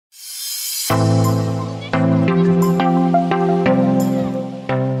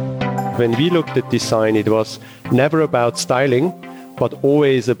When we looked at design, it was never about styling, but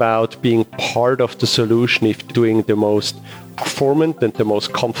always about being part of the solution if doing the most performant and the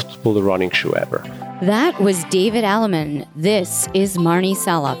most comfortable running shoe ever. That was David Alleman. This is Marnie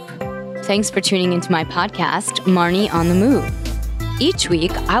Salup. Thanks for tuning into my podcast, Marnie on the Move. Each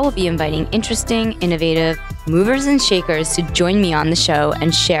week, I will be inviting interesting, innovative movers and shakers to join me on the show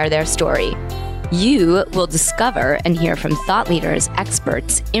and share their story. You will discover and hear from thought leaders,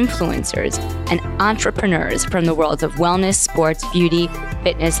 experts, influencers, and entrepreneurs from the worlds of wellness, sports, beauty,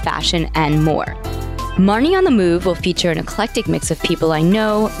 fitness, fashion, and more. Marnie on the Move will feature an eclectic mix of people I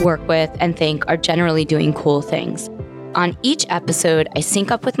know, work with, and think are generally doing cool things. On each episode, I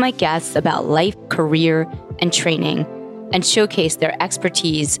sync up with my guests about life, career, and training, and showcase their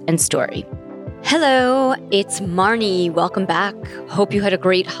expertise and story. Hello, it's Marnie. Welcome back. Hope you had a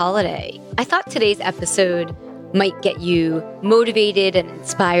great holiday. I thought today's episode might get you motivated and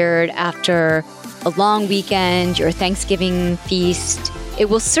inspired after a long weekend, your Thanksgiving feast. It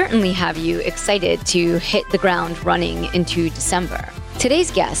will certainly have you excited to hit the ground running into December. Today's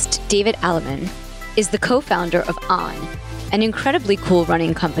guest, David Alleman, is the co-founder of On, an incredibly cool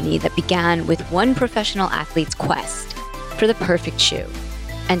running company that began with one professional athlete's quest for the perfect shoe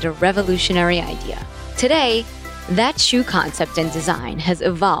and a revolutionary idea. Today, that shoe concept and design has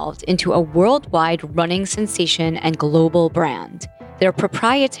evolved into a worldwide running sensation and global brand. Their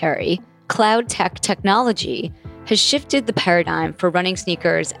proprietary CloudTec technology has shifted the paradigm for running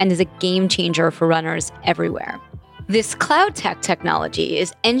sneakers and is a game changer for runners everywhere. This CloudTec technology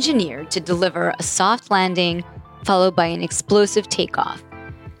is engineered to deliver a soft landing followed by an explosive takeoff.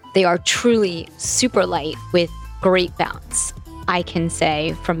 They are truly super light with great bounce, I can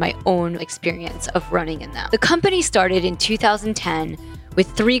say from my own experience of running in them. The company started in 2010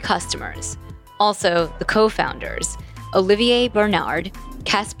 with 3 customers, also the co-founders, Olivier Bernard,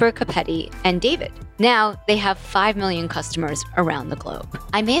 Casper Capetti, and David. Now they have 5 million customers around the globe.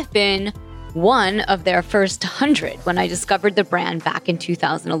 I may have been one of their first 100 when I discovered the brand back in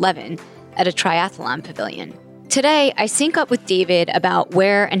 2011 at a triathlon pavilion. Today, I sync up with David about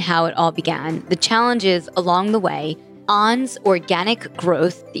where and how it all began, the challenges along the way, On's organic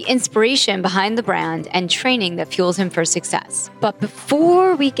growth, the inspiration behind the brand, and training that fuels him for success. But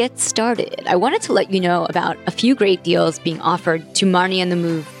before we get started, I wanted to let you know about a few great deals being offered to Marnie on the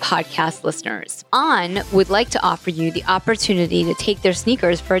Move podcast listeners. On would like to offer you the opportunity to take their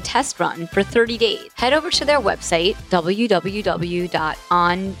sneakers for a test run for 30 days. Head over to their website,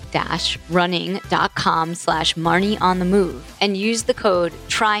 www.on-running.com/MarnieOnTheMove, and use the code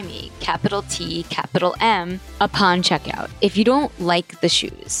TRYME, capital T, capital M, upon checkout. If you don't like the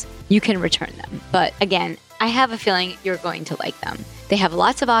shoes, you can return them. But again, I have a feeling you're going to like them. They have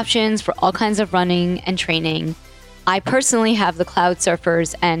lots of options for all kinds of running and training. I personally have the Cloud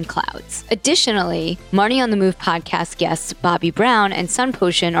Surfers and Clouds. Additionally, Marnie on the Move podcast guests Bobby Brown and Sun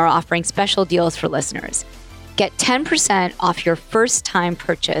Potion are offering special deals for listeners. Get 10% off your first time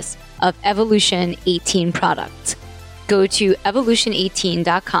purchase of Evolution 18 products. Go to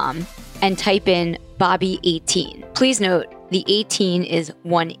evolution18.com and type in Bobby 18. Please note, the 18 is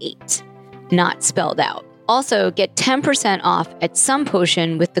 18, not spelled out. Also, get 10% off at Sun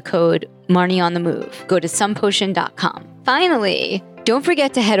Potion with the code Marnie on the Move. Go to sunpotion.com. Finally, don't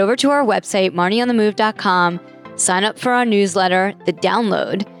forget to head over to our website, marnieonthemove.com, sign up for our newsletter, The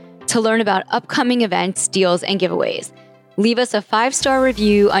Download, to learn about upcoming events, deals, and giveaways. Leave us a 5-star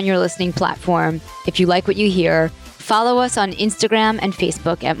review on your listening platform if you like what you hear. Follow us on Instagram and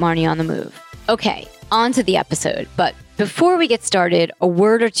Facebook at Marnie on the Move. Okay, on to the episode. But before we get started, a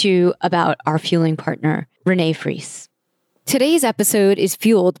word or two about our fueling partner, Renee Friese. Today's episode is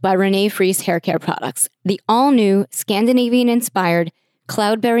fueled by Renee Friese Hair Care Products, the all-new Scandinavian-inspired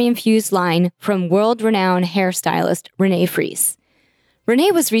cloudberry-infused line from world-renowned hairstylist Renee Friese.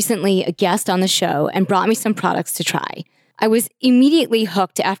 Renee was recently a guest on the show and brought me some products to try. I was immediately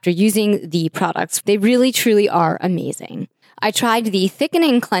hooked after using the products. They really, truly are amazing. I tried the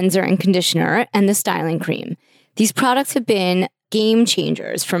thickening cleanser and conditioner and the styling cream. These products have been game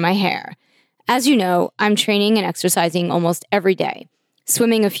changers for my hair. As you know, I'm training and exercising almost every day,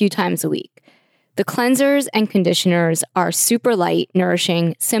 swimming a few times a week. The cleansers and conditioners are super light,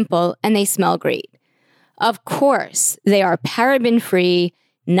 nourishing, simple, and they smell great. Of course, they are paraben-free,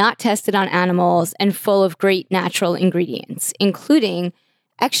 not tested on animals, and full of great natural ingredients, including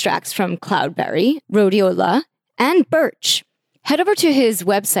extracts from cloudberry, rhodiola, and birch. Head over to his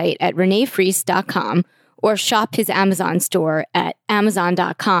website at reneefriese.com or shop his Amazon store at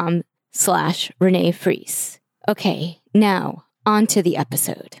amazon.com/Renee Friese. Okay, now on to the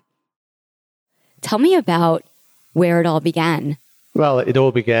episode. Tell me about where it all began. Well, it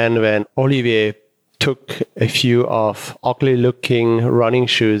all began when Olivier took a few of ugly-looking running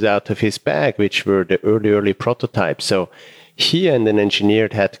shoes out of his bag, which were the early prototypes. So he and an engineer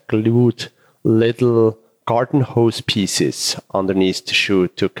had glued little garden hose pieces underneath the shoe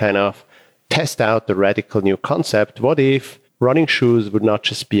to kind of test out the radical new concept. What if running shoes would not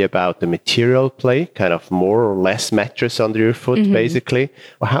just be about the material play, kind of more or less mattress under your foot, basically?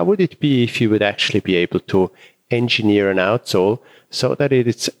 Or how would it be if you would actually be able to engineer an outsole so that it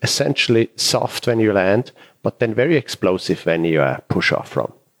is essentially soft when you land, but then very explosive when you push off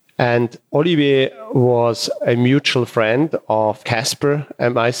from? And Olivier was a mutual friend of Casper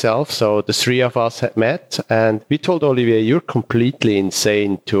and myself. So the three of us had met, and we told Olivier, you're completely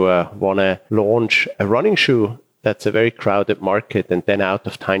insane to want to launch a running shoe. That's a very crowded market, and then out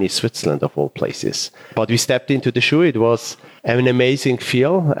of tiny Switzerland, of all places. But we stepped into the shoe. It was an amazing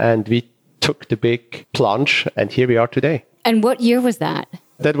feel, and we took the big plunge, and here we are today. And what year was that?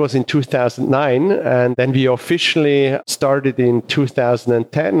 That was in 2009, and then we officially started in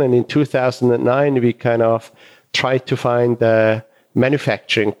 2010, and in 2009 we kind of tried to find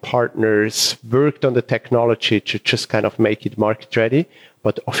manufacturing partners, worked on the technology to just kind of make it market ready,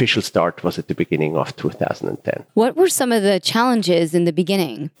 but official start was at the beginning of 2010. What were some of the challenges in the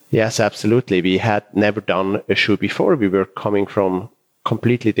beginning? Yes, absolutely. We had never done a shoe before. We were coming from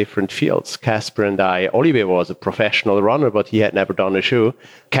completely different fields. Casper and I, Olivier was a professional runner, but he had never done a shoe.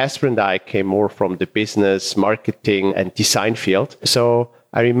 Casper and I came more from the business, marketing, and design field. So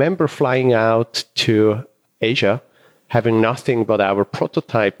I remember flying out to Asia, having nothing but our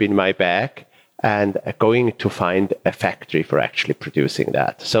prototype in my bag, and going to find a factory for actually producing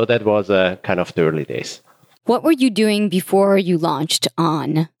that. So that was kind of the early days. What were you doing before you launched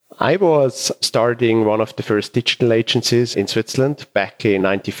On? I was starting one of the first digital agencies in Switzerland back in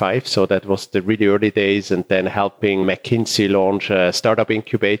 95. So that was the really early days, and then helping McKinsey launch a startup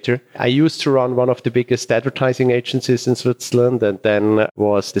incubator. I used to run one of the biggest advertising agencies in Switzerland, and then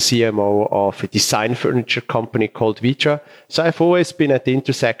was the CMO of a design furniture company called Vitra. So I've always been at the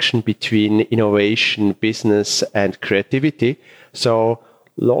intersection between innovation, business, and creativity. So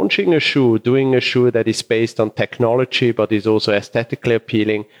launching a shoe, doing a shoe that is based on technology but is also aesthetically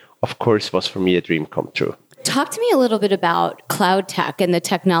appealing, of course, was for me a dream come true. Talk to me a little bit about cloud tech and the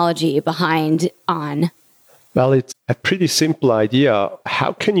technology behind On. Well, it's a pretty simple idea.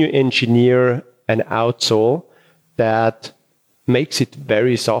 How can you engineer an outsole that makes it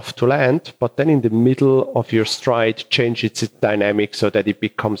very soft to land, but then in the middle of your stride changes its dynamic so that it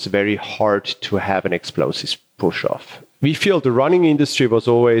becomes very hard to have an explosive push-off? We feel the running industry was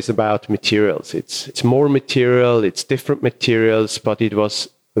always about materials. It's more material, it's different materials, but it was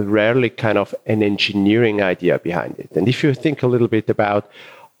rarely kind of an engineering idea behind it. And if you think a little bit about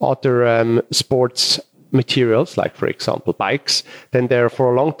other sports materials, like, for example, bikes, then there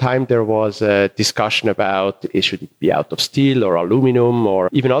for a long time there was a discussion about should it be out of steel or aluminum or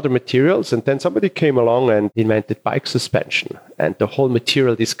even other materials. And then somebody came along and invented bike suspension. And the whole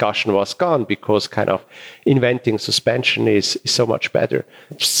material discussion was gone because kind of inventing suspension is so much better.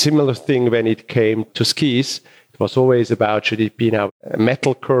 Similar thing when it came to skis. It was always about should it be now a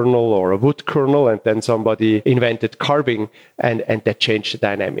metal kernel or a wood kernel, and then somebody invented carbon, and that changed the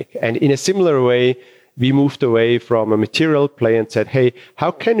dynamic. And in a similar way, we moved away from a material play and said, hey,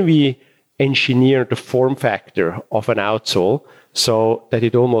 how can we engineer the form factor of an outsole so that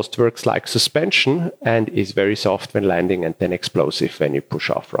it almost works like suspension and is very soft when landing and then explosive when you push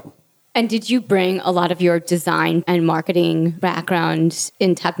off from? And did you bring a lot of your design and marketing background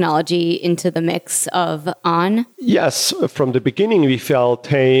in technology into the mix of On? Yes. From the beginning, we felt,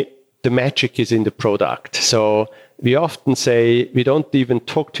 hey, the magic is in the product. So we often say we don't even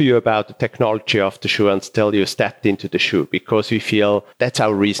talk to you about the technology of the shoe until you stepped into the shoe, because we feel that's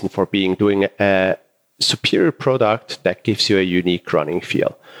our reason for doing a superior product that gives you a unique running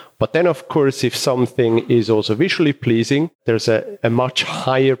feel. But then, of course, if something is also visually pleasing, there's a much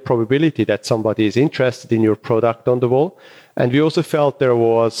higher probability that somebody is interested in your product on the wall. And we also felt there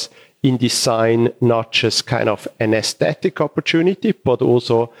was in design not just kind of an aesthetic opportunity, but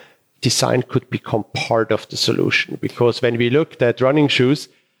also design could become part of the solution. Because when we looked at running shoes,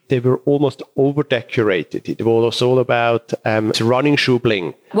 they were almost over-decorated. It was all about running shoe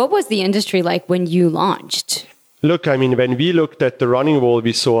bling. What was the industry like when you launched? Look, I mean, when we looked at the running wall,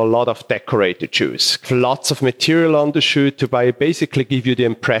 we saw a lot of decorated shoes. Lots of material on the shoe to basically give you the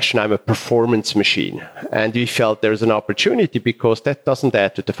impression I'm a performance machine. And we felt there's an opportunity because that doesn't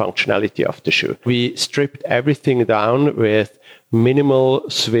add to the functionality of the shoe. We stripped everything down with minimal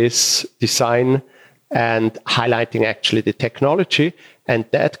Swiss design and highlighting actually the technology. And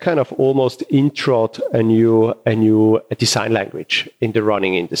that kind of almost introed a new design language in the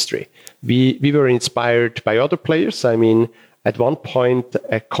running industry. We were inspired by other players. I mean, at one point,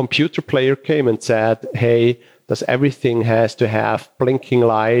 a computer player came and said, hey, does everything has to have blinking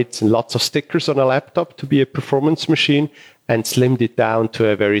lights and lots of stickers on a laptop to be a performance machine? And slimmed it down to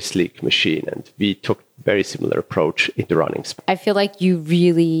a very sleek machine. And we took a very similar approach in the running space. I feel like you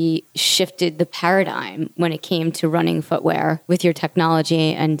really shifted the paradigm when it came to running footwear with your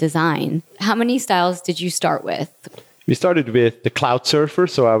technology and design. How many styles did you start with? We started with the Cloud Surfer,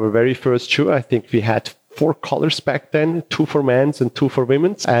 so our very first shoe. I think we had 4 colors back then, 2 for men's and 2 for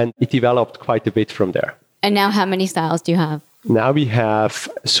women's. And it developed quite a bit from there. And now how many styles do you have? Now we have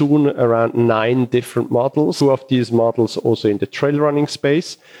soon around 9 different models, 2 of these models also in the trail running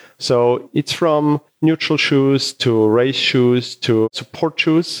space. So it's from neutral shoes to race shoes to support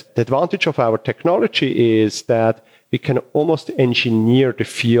shoes. The advantage of our technology is that we can almost engineer the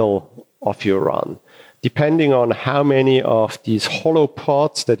feel of your run. Depending on how many of these hollow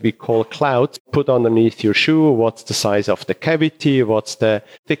pods that we call clouds put underneath your shoe, what's the size of the cavity, what's the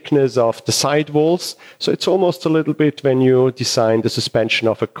thickness of the sidewalls. So it's almost a little bit when you design the suspension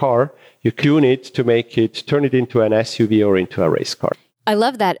of a car, you tune it to turn it into an SUV or into a race car. I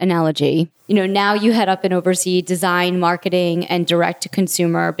love that analogy. Now you head up and oversee design, marketing, and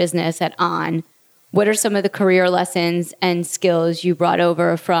direct-to-consumer business at On. What are some of the career lessons and skills you brought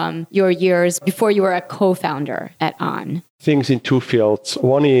over from your years before you were a co-founder at On? Things in 2 fields.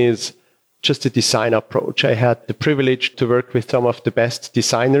 One is just a design approach. I had the privilege to work with some of the best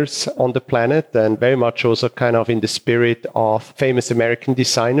designers on the planet and very much also kind of in the spirit of famous American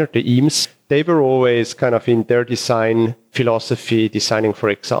designer, the Eames. They were always kind of in their design philosophy, designing, for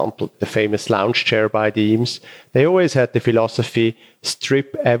example, the famous lounge chair by the Eames. They always had the philosophy,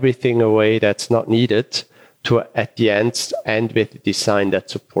 strip everything away that's not needed to, at the end with a design that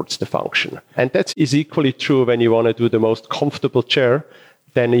supports the function. And that is equally true when you want to do the most comfortable chair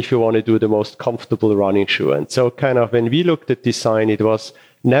than if you want to do the most comfortable running shoe. And so kind of when we looked at design, it was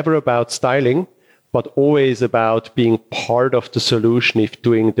never about styling, but always about being part of the solution if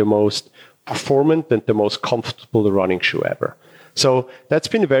doing the most performant and the most comfortable running shoe ever. So that's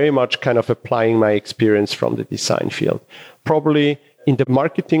been very much kind of applying my experience from the design field. Probably in the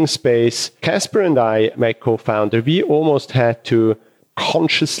marketing space, Casper and I, my co-founder, we almost had to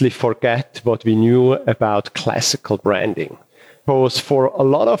consciously forget what we knew about classical branding. Because for a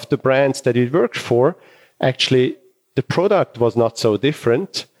lot of the brands that we worked for, actually the product was not so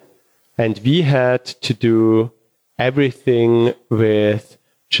different. And we had to do everything with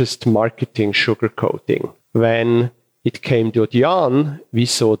just marketing sugarcoating. When it came to the On, we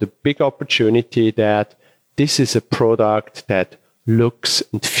saw the big opportunity that this is a product that looks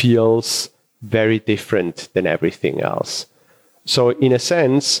and feels very different than everything else. So in a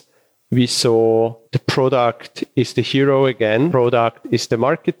sense, we saw the product is the hero again, product is the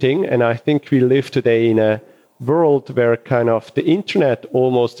marketing, and I think we live today in a world where kind of the internet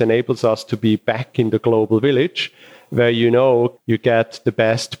almost enables us to be back in the global village, where you get the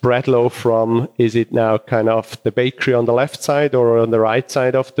best bread loaf from, is it now kind of the bakery on the left side or on the right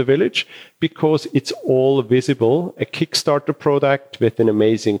side of the village? Because it's all visible. A Kickstarter product with an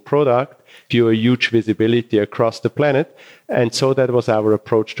amazing product, give you a huge visibility across the planet. And so that was our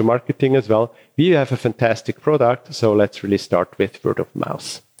approach to marketing as well. We have a fantastic product, so let's really start with word of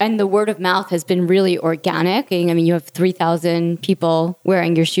mouth. And the word of mouth has been really organic. I mean, you have 3,000 people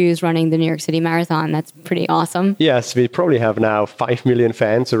wearing your shoes running the New York City Marathon. That's pretty awesome. Yes, we probably have now 5 million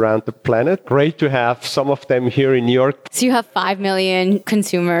fans around the planet. Great to have some of them here in New York. So you have 5 million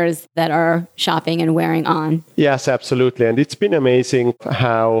consumers that are shopping and wearing On. Yes, absolutely. And it's been amazing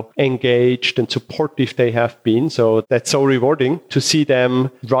how engaged and supportive they have been. So that's so rewarding to see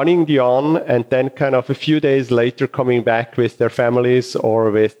them running the On and then kind of a few days later coming back with their families or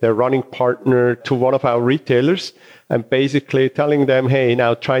with their running partner to one of our retailers and basically telling them, hey,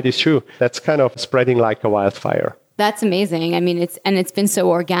 now try this shoe. That's kind of spreading like a wildfire. That's amazing. I mean, it's been so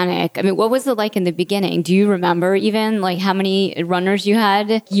organic. I mean, what was it like in the beginning? Do you remember even like how many runners you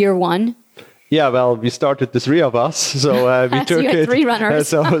had year one? Yeah, well, we started the 3 of us, so we took you had 3 runners.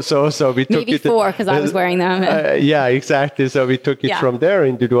 So we took maybe 4 because I was wearing them. Yeah, exactly. So we took it from there,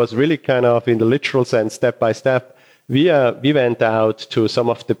 and it was really kind of in the literal sense, step by step. We went out to some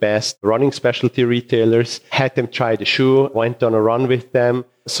of the best running specialty retailers, had them try the shoe, went on a run with them,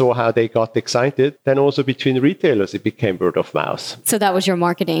 saw how they got excited. Then also between retailers, it became word of mouth. So that was your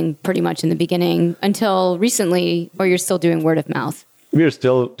marketing pretty much in the beginning until recently, or you're still doing word of mouth? We're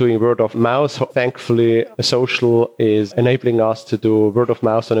still doing word of mouth. Thankfully, social is enabling us to do word of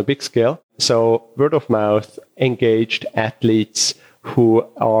mouth on a big scale. So word of mouth, engaged athletes who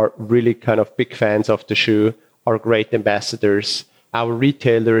are really kind of big fans of the shoe, are great ambassadors. Our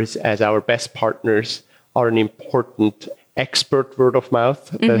retailers, as our best partners, are an important expert word of mouth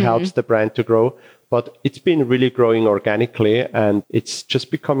that helps the brand to grow. But it's been really growing organically, and it's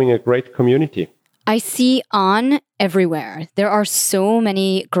just becoming a great community. I see On everywhere. There are so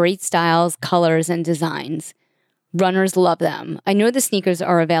many great styles, colors, and designs. Runners love them. I know the sneakers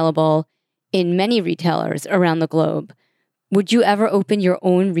are available in many retailers around the globe. Would you ever open your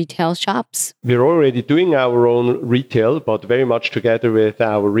own retail shops? We're already doing our own retail, but very much together with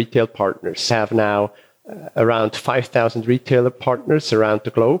our retail partners. We have now around 5,000 retailer partners around the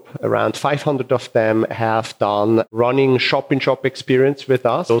globe. Around 500 of them have done running shop-in-shop experience with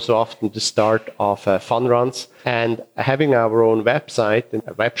us, also often the start of fun runs. And having our own website and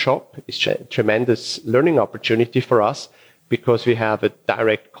a web shop is a tremendous learning opportunity for us because we have a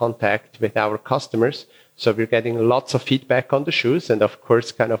direct contact with our customers. So we're getting lots of feedback on the shoes and, of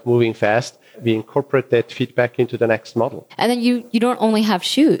course, kind of moving fast. We incorporate that feedback into the next model. And then you don't only have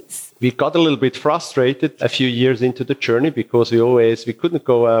shoes. We got a little bit frustrated a few years into the journey because we couldn't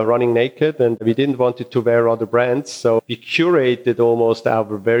go running naked and we didn't want it to wear other brands. So we curated almost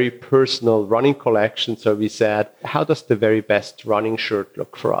our very personal running collection. So we said, how does the very best running shirt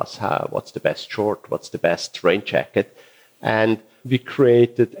look for us? What's the best short? What's the best rain jacket? And we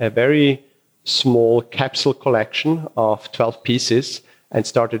created a very small capsule collection of 12 pieces and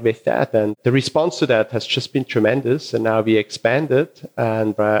started with that. And the response to that has just been tremendous. And now we expanded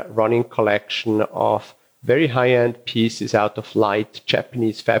and a running collection of very high-end pieces out of light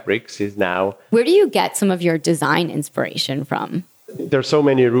Japanese fabrics is now. Where do you get some of your design inspiration from? There are so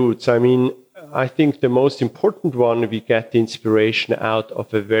many routes. I mean, I think the most important one, we get the inspiration out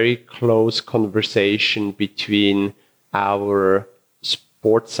of a very close conversation between our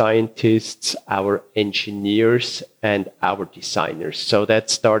sports scientists, our engineers, and our designers. So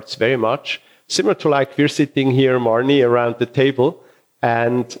that starts very much similar to like we're sitting here, Marnie, around the table,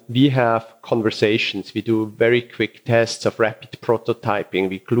 and we have conversations. We do very quick tests of rapid prototyping.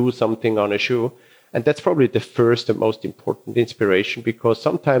 We glue something on a shoe. And that's probably the first and most important inspiration because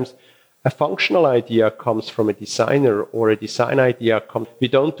sometimes a functional idea comes from a designer or a design idea comes. We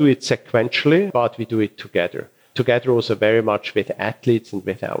don't do it sequentially, but we do it together. Together also very much with athletes and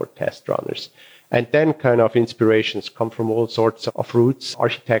with our test runners. And then kind of inspirations come from all sorts of routes.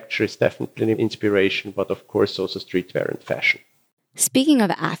 Architecture is definitely an inspiration, but of course also streetwear and fashion. Speaking of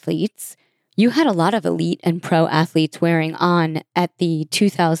athletes, you had a lot of elite and pro athletes wearing On at the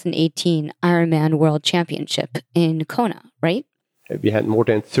 2018 Ironman World Championship in Kona, right? We had more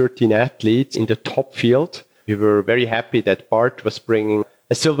than 13 athletes in the top field. We were very happy that Bart was bringing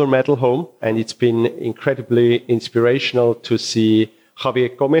a silver medal home, and it's been incredibly inspirational to see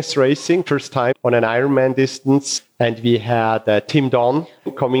Javier Gomez racing, first time on an Ironman distance, and we had Tim Don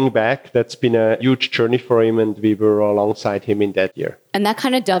coming back. That's been a huge journey for him, and we were alongside him in that year. And that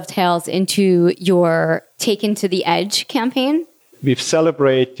kind of dovetails into your Taken to the Edge campaign? We're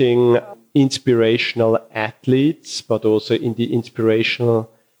celebrating inspirational athletes, but also in the inspirational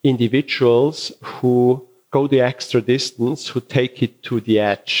individuals who go the extra distance, who take it to the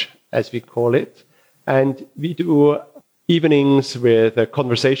edge, as we call it. And we do evenings with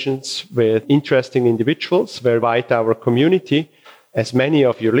conversations with interesting individuals. We invite our community. As many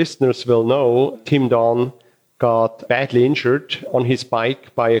of your listeners will know, Tim Don got badly injured on his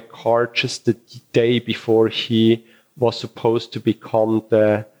bike by a car just the day before he was supposed to become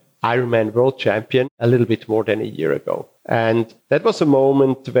the Ironman World Champion a little bit more than a year ago. And that was a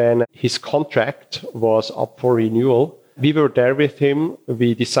moment when his contract was up for renewal. We were there with him.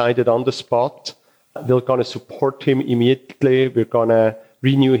 We decided on the spot, we're going to support him immediately. We're going to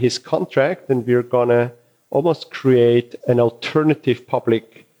renew his contract, and we're going to almost create an alternative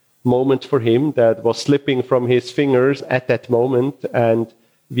public moment for him that was slipping from his fingers at that moment. And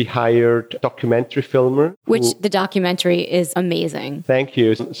we hired a documentary filmer. Which the documentary is amazing. Thank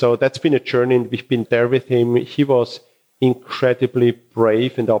you. So that's been a journey, and we've been there with him. He was incredibly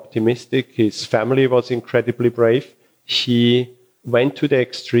brave and optimistic. His family was incredibly brave. He went to the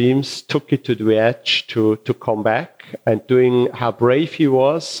extremes, took it to the edge to come back, and doing how brave he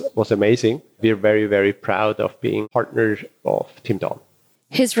was amazing. We're very, very proud of being partners of Tim Don.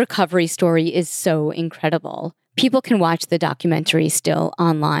 His recovery story is so incredible. People can watch the documentary still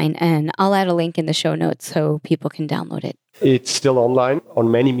online, and I'll add a link in the show notes so people can download it. It's still online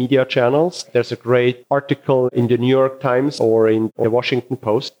on many media channels. There's a great article in the New York Times or in the Washington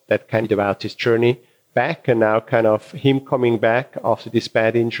Post that kind of about his journey back, and now kind of him coming back after this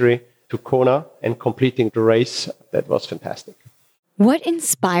bad injury to Kona and completing the race. That was fantastic. What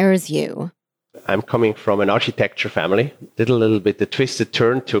inspires you? I'm coming from an architecture family. Did a little bit the twisted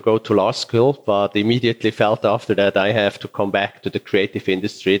turn to go to law school, but immediately felt after that I have to come back to the creative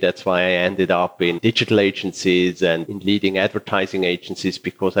industry. That's why I ended up in digital agencies and in leading advertising agencies,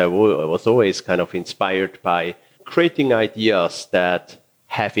 because I was always kind of inspired by creating ideas that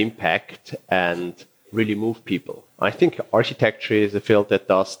have impact and really move people. I think architecture is a field that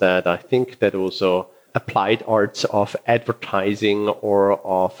does that. I think that also applied arts of advertising or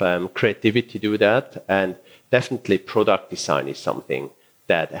of creativity do that. And definitely product design is something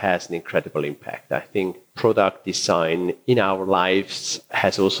that has an incredible impact. I think product design in our lives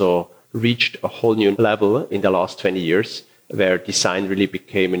has also reached a whole new level in the last 20 years, where design really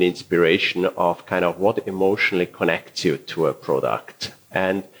became an inspiration of kind of what emotionally connects you to a product.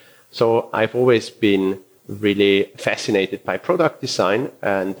 And so I've always been really fascinated by product design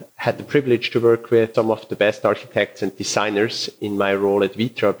and had the privilege to work with some of the best architects and designers in my role at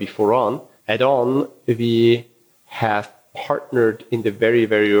Vitra before On. At On, we have partnered in the very,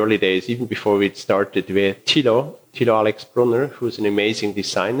 very early days, even before we started, with Thilo Alex Brunner, who's an amazing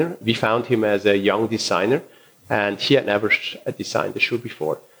designer. We found him as a young designer, and he had never designed a shoe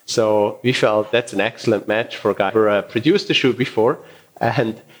before. So we felt that's an excellent match for a guy who produced a shoe before,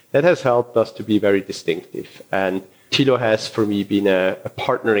 and that has helped us to be very distinctive. And Thilo has, for me, been a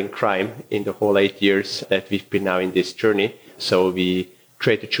partner in crime in the whole 8 years that we've been now in this journey. So we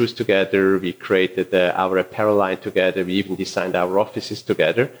created shoes together, we created our apparel line together, we even designed our offices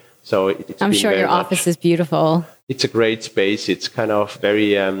together. So I'm sure your office is beautiful. It's a great space. It's kind of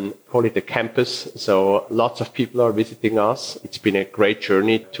very, call it a campus. So lots of people are visiting us. It's been a great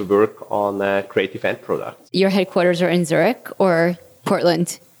journey to work on creative end products. Your headquarters are in Zurich or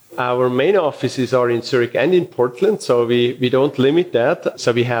Portland? Our main offices are in Zurich and in Portland, so we don't limit that.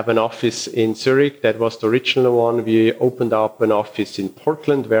 So we have an office in Zurich. That was the original one. We opened up an office in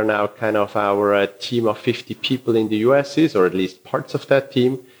Portland, where now kind of our team of 50 people in the US is, or at least parts of that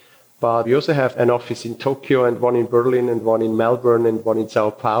team. But we also have an office in Tokyo and one in Berlin and one in Melbourne and one in Sao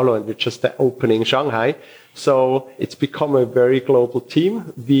Paulo, and we're just opening Shanghai. So it's become a very global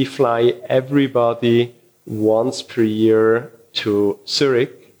team. We fly everybody once per year to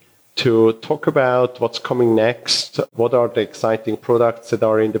Zurich to talk about what's coming next, what are the exciting products that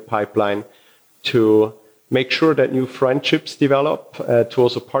are in the pipeline, to make sure that new friendships develop, to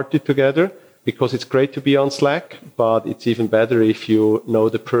also party together, because it's great to be on Slack, but it's even better if you know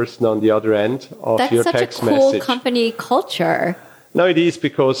the person on the other end of your text message. That's such a cool company culture. No, it is,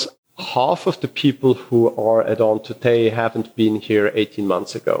 because half of the people who are at On today haven't been here 18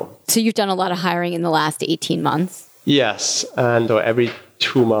 months ago. So you've done a lot of hiring in the last 18 months? Yes, and every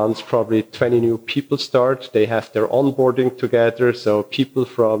 2 months, probably 20 new people start. They have their onboarding together, so people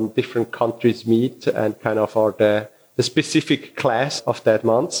from different countries meet and kind of are the specific class of that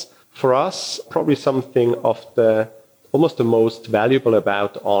month. For us, probably something of almost the most valuable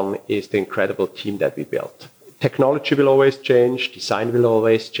about On is the incredible team that we built. Technology will always change, design will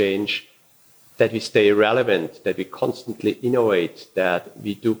always change. That we stay relevant, that we constantly innovate, that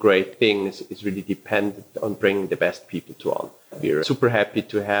we do great things is really dependent on bringing the best people to On. We're super happy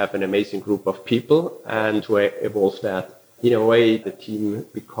to have an amazing group of people and to evolve that. In a way, the team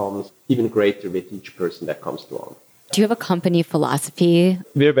becomes even greater with each person that comes to On. Do you have a company philosophy?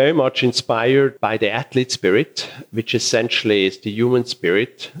 We're very much inspired by the athlete spirit, which essentially is the human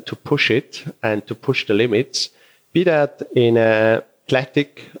spirit, to push it and to push the limits, be that in an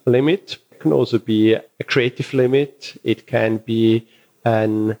athletic limit. It can also be a creative limit. It can be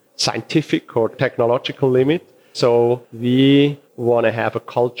a scientific or technological limit. So we want to have a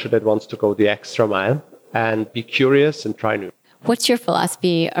culture that wants to go the extra mile and be curious and try new. What's your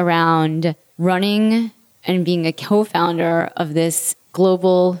philosophy around running and being a co-founder of this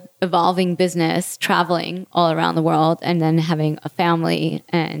global evolving business, traveling all around the world, and then having a family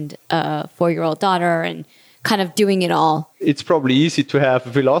and a 4-year-old daughter and kind of doing it all? It's probably easy to have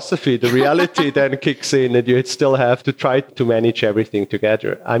a philosophy. The reality then kicks in and you still have to try to manage everything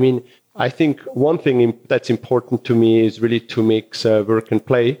together. I mean, I think one thing that's important to me is really to mix work and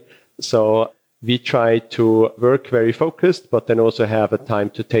play. So we try to work very focused, but then also have a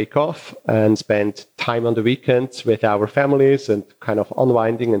time to take off and spend time on the weekends with our families and kind of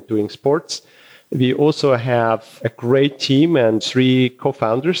unwinding and doing sports. We also have a great team and 3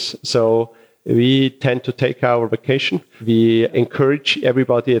 co-founders. So we tend to take our vacation. We encourage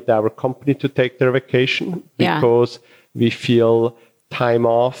everybody at our company to take their vacation because we feel time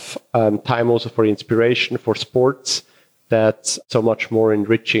off, time also for inspiration, for sports, that's so much more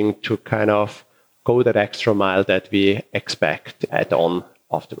enriching to kind of go that extra mile that we expect at On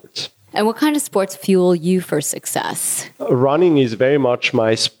afterwards. And what kind of sports fuel you for success? Running is very much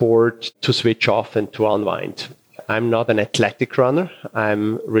my sport to switch off and to unwind. I'm not an athletic runner.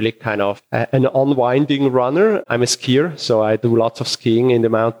 I'm really kind of an unwinding runner. I'm a skier, so I do lots of skiing in the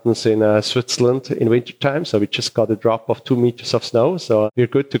mountains in Switzerland in wintertime. So we just got a drop of 2 meters of snow. So we're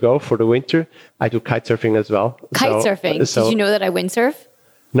good to go for the winter. I do kite surfing as well. Surfing? Did you know that I windsurf?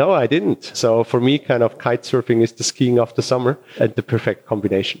 No, I didn't. So for me, kind of kite surfing is the skiing of the summer and the perfect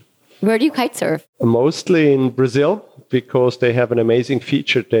combination. Where do you kite surf? Mostly in Brazil, because they have an amazing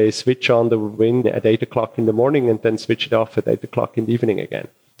feature. They switch on the wind at 8 o'clock in the morning and then switch it off at 8 o'clock in the evening again.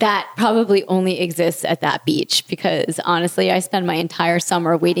 That probably only exists at that beach because honestly, I spend my entire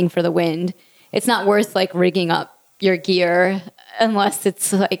summer waiting for the wind. It's not worth like rigging up your gear unless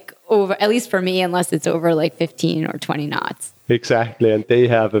it's like over, at least for me, unless it's over like 15 or 20 knots. Exactly. And they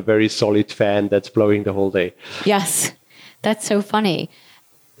have a very solid fan that's blowing the whole day. Yes. That's so funny.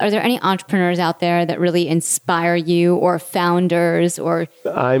 Are there any entrepreneurs out there that really inspire you, or founders, or?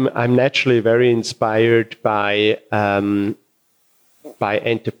 I'm naturally very inspired by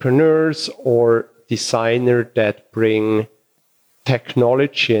entrepreneurs or designers that bring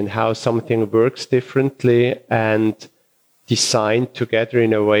technology and how something works differently and design together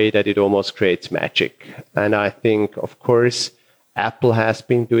in a way that it almost creates magic. And I think, of course, Apple has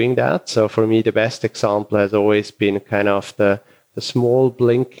been doing that. So for me, the best example has always been kind of the small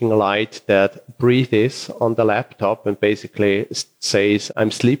blinking light that breathes on the laptop and basically says, I'm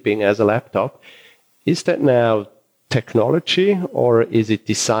sleeping as a laptop. Is that now technology or is it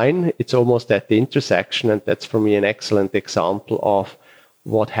design? It's almost at the intersection, and that's for me an excellent example of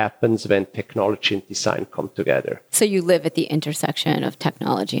what happens when technology and design come together. So you live at the intersection of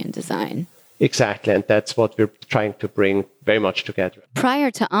technology and design. Exactly, and that's what we're trying to bring very much together. Prior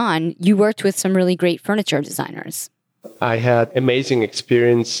to On, you worked with some really great furniture designers. I had amazing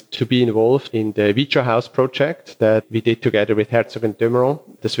experience to be involved in the Vitra House project that we did together with Herzog & de Meuron,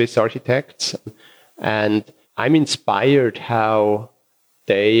 the Swiss architects. And I'm inspired how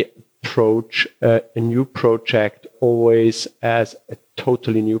they approach a new project always as a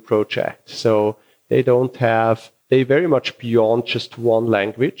totally new project. So they very much beyond just one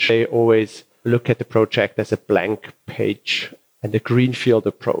language. They always look at the project as a blank page and a greenfield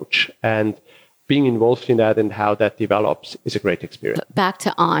approach. And being involved in that and how that develops is a great experience. Back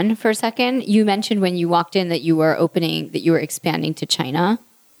to On for a second. You mentioned when you walked in that you were expanding to China.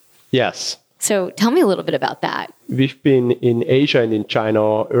 Yes. So tell me a little bit about that. We've been in Asia and in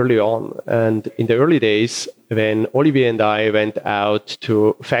China early on. And in the early days, when Olivier and I went out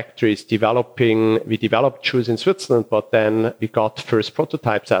to factories we developed shoes in Switzerland, but then we got first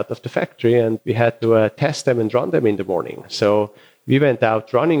prototypes out of the factory and we had to test them and run them in the morning. So we went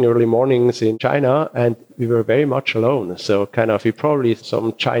out running early mornings in China and we were very much alone. So we probably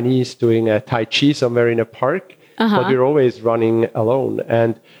some Chinese doing a Tai Chi somewhere in a park, but we were always running alone.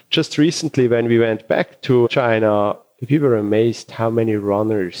 And just recently when we went back to China, we were amazed how many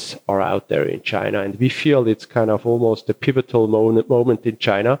runners are out there in China. And we feel it's kind of almost a pivotal moment in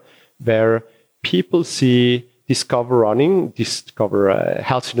China where people discover running, discover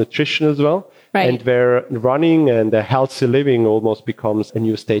healthy nutrition as well. Right. And where running and a healthy living almost becomes a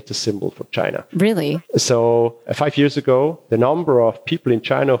new status symbol for China. Really? So 5 years ago, the number of people in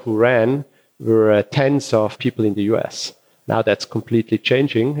China who ran were tens of people in the US. Now that's completely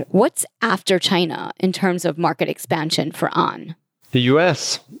changing. What's after China in terms of market expansion for On? The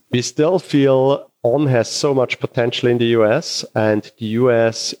US. We still feel On has so much potential in the US, and the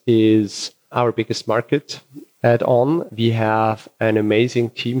US is our biggest market. At On, we have an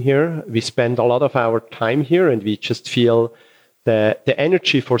amazing team here. We spend a lot of our time here, and we just feel that the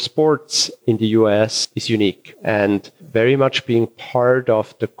energy for sports in the US is unique. And very much being part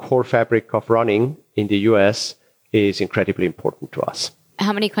of the core fabric of running in the US is incredibly important to us.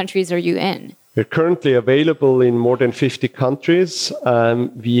 How many countries are you in? We're currently available in more than 50 countries.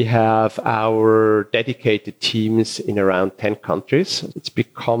 We have our dedicated teams in around 10 countries. It's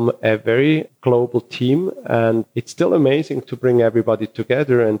become a very global team, and it's still amazing to bring everybody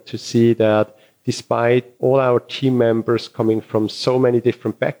together and to see that despite all our team members coming from so many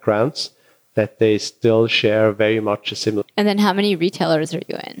different backgrounds, that they still share very much a similar. And then how many retailers are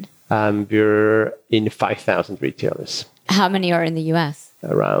you in? We're in 5,000 retailers. How many are in the US?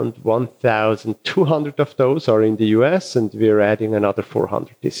 Around 1,200 of those are in the US, and we're adding another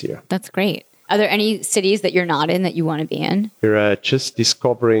 400 this year. That's great. Are there any cities that you're not in that you want to be in? We're just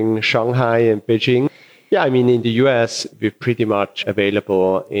discovering Shanghai and Beijing. Yeah, I mean, in the US, we're pretty much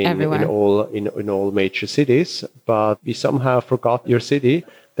available in all major cities, but we somehow forgot your city.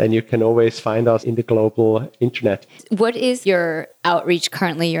 Then you can always find us in the global internet. What is your outreach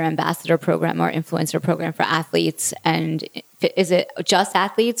currently, your ambassador program or influencer program for athletes? And is it just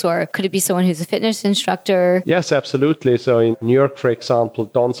athletes, or could it be someone who's a fitness instructor? Yes, absolutely. So in New York, for example,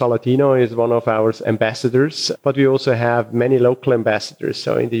 Don Saladino is one of our ambassadors, but we also have many local ambassadors.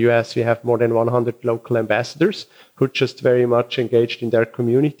 So in the US, we have more than 100 local ambassadors who are just very much engaged in their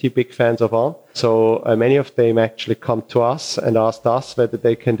community, big fans of On. So many of them actually come to us and asked us whether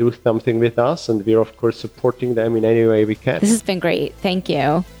they can do something with us. And we're, of course, supporting them in any way we can. This has been great. Thank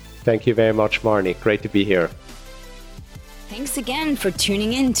you. Thank you very much, Marnie. Great to be here. Thanks again for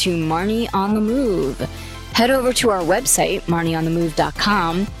tuning in to Marnie on the Move. Head over to our website,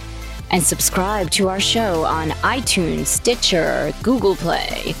 marnieonthemove.com, and subscribe to our show on iTunes, Stitcher, Google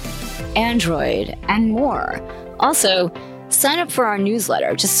Play, Android, and more. Also, sign up for our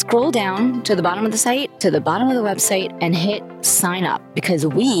newsletter. Just scroll down to the bottom of the site, to the bottom of the website, and hit sign up, because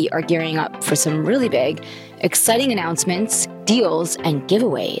we are gearing up for some really big, exciting announcements, deals, and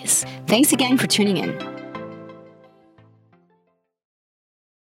giveaways. Thanks again for tuning in.